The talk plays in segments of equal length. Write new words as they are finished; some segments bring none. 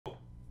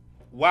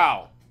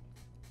Wow.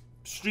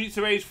 Streets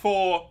of Rage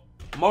 4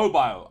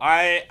 mobile.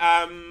 I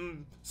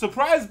am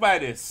surprised by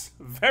this.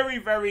 Very,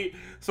 very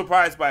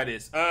surprised by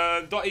this.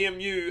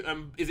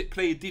 .emu, is it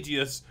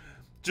Playerz,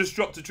 just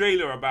dropped a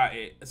trailer about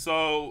it.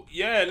 So,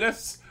 yeah,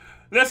 let's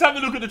have a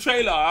look at the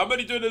trailer. I'm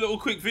only doing a little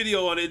quick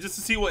video on it just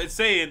to see what it's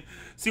saying,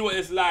 see what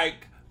it's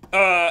like.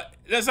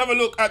 Let's have a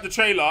look at the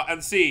trailer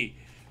and see.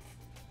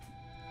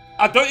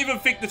 I don't even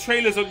think the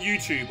trailer's on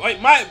YouTube.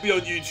 It might be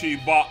on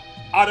YouTube, but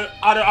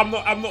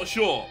I'm not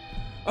sure.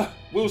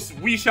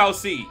 We shall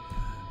see.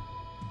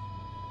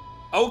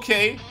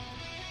 Okay.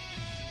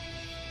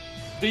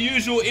 The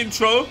usual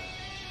intro.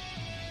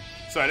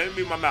 Sorry, let me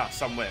move my mouse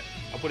somewhere.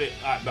 I'll put it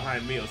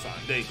behind me or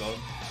something. There you go.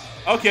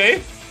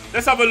 Okay,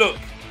 let's have a look.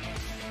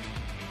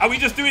 Are we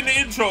just doing the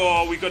intro, or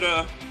are we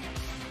gonna...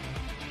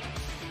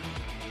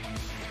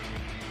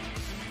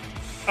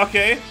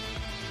 Okay.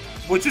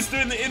 We're just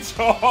doing the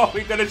intro, or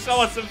we're gonna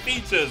show us some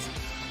features.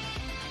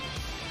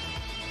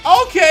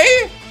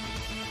 Okay.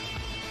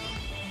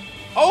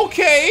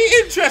 Okay,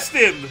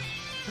 interesting.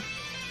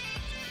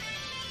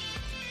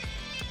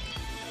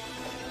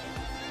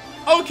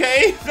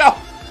 Okay, now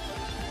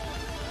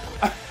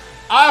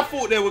I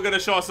thought they were going to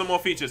show us some more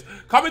features.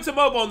 Coming to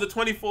mobile on the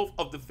 24th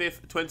of the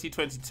 5th,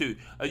 2022.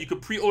 You can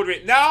pre-order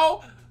it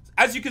now.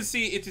 As you can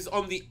see, it is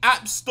on the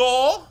App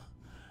Store.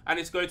 And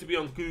it's going to be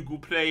on Google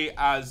Play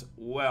as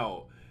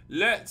well.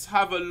 Let's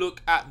have a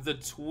look at the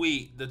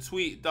tweet. The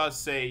tweet does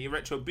say,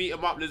 Retro Beat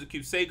 'em Up, Lizard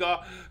Cube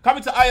Sega.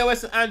 Coming to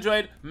iOS and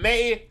Android,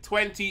 May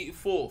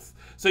 24th.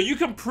 So you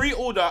can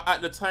pre-order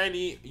at the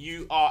tiny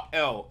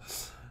URL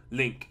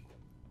link.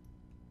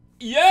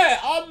 Yeah,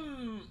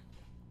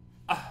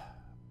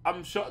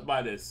 I'm shocked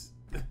by this.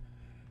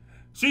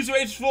 Streets of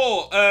Rage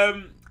 4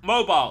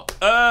 mobile.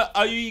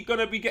 Are you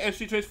gonna be getting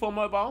Streets of Rage 4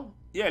 mobile?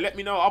 Yeah, let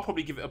me know. I'll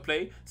probably give it a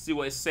play, see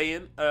what it's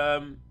saying.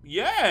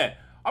 Yeah,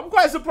 I'm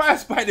quite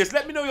surprised by this.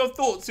 Let me know your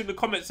thoughts in the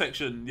comment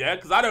section. Yeah,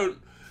 because I don't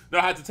know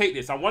how to take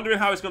this. I'm wondering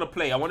how it's gonna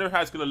play. I'm wondering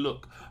how it's gonna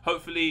look.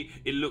 Hopefully,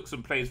 it looks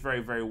and plays very,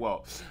 very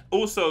well.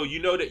 Also,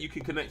 you know that you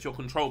can connect your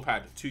control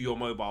pad to your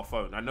mobile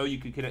phone. I know you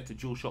can connect a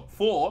DualShock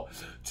 4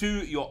 to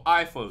your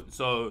iPhone.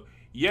 So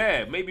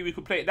yeah, maybe we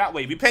could play it that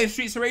way. We're playing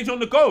Streets of Rage on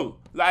the go.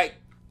 Like,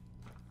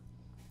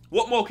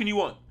 what more can you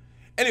want?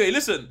 Anyway,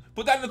 listen,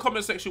 put that in the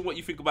comment section what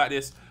you think about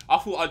this. I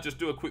thought I'd just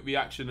do a quick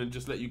reaction and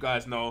just let you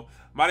guys know.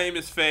 My name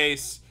is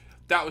Face.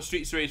 That was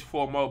Streets of Rage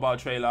 4 mobile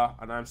trailer,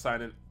 and I'm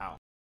signing out.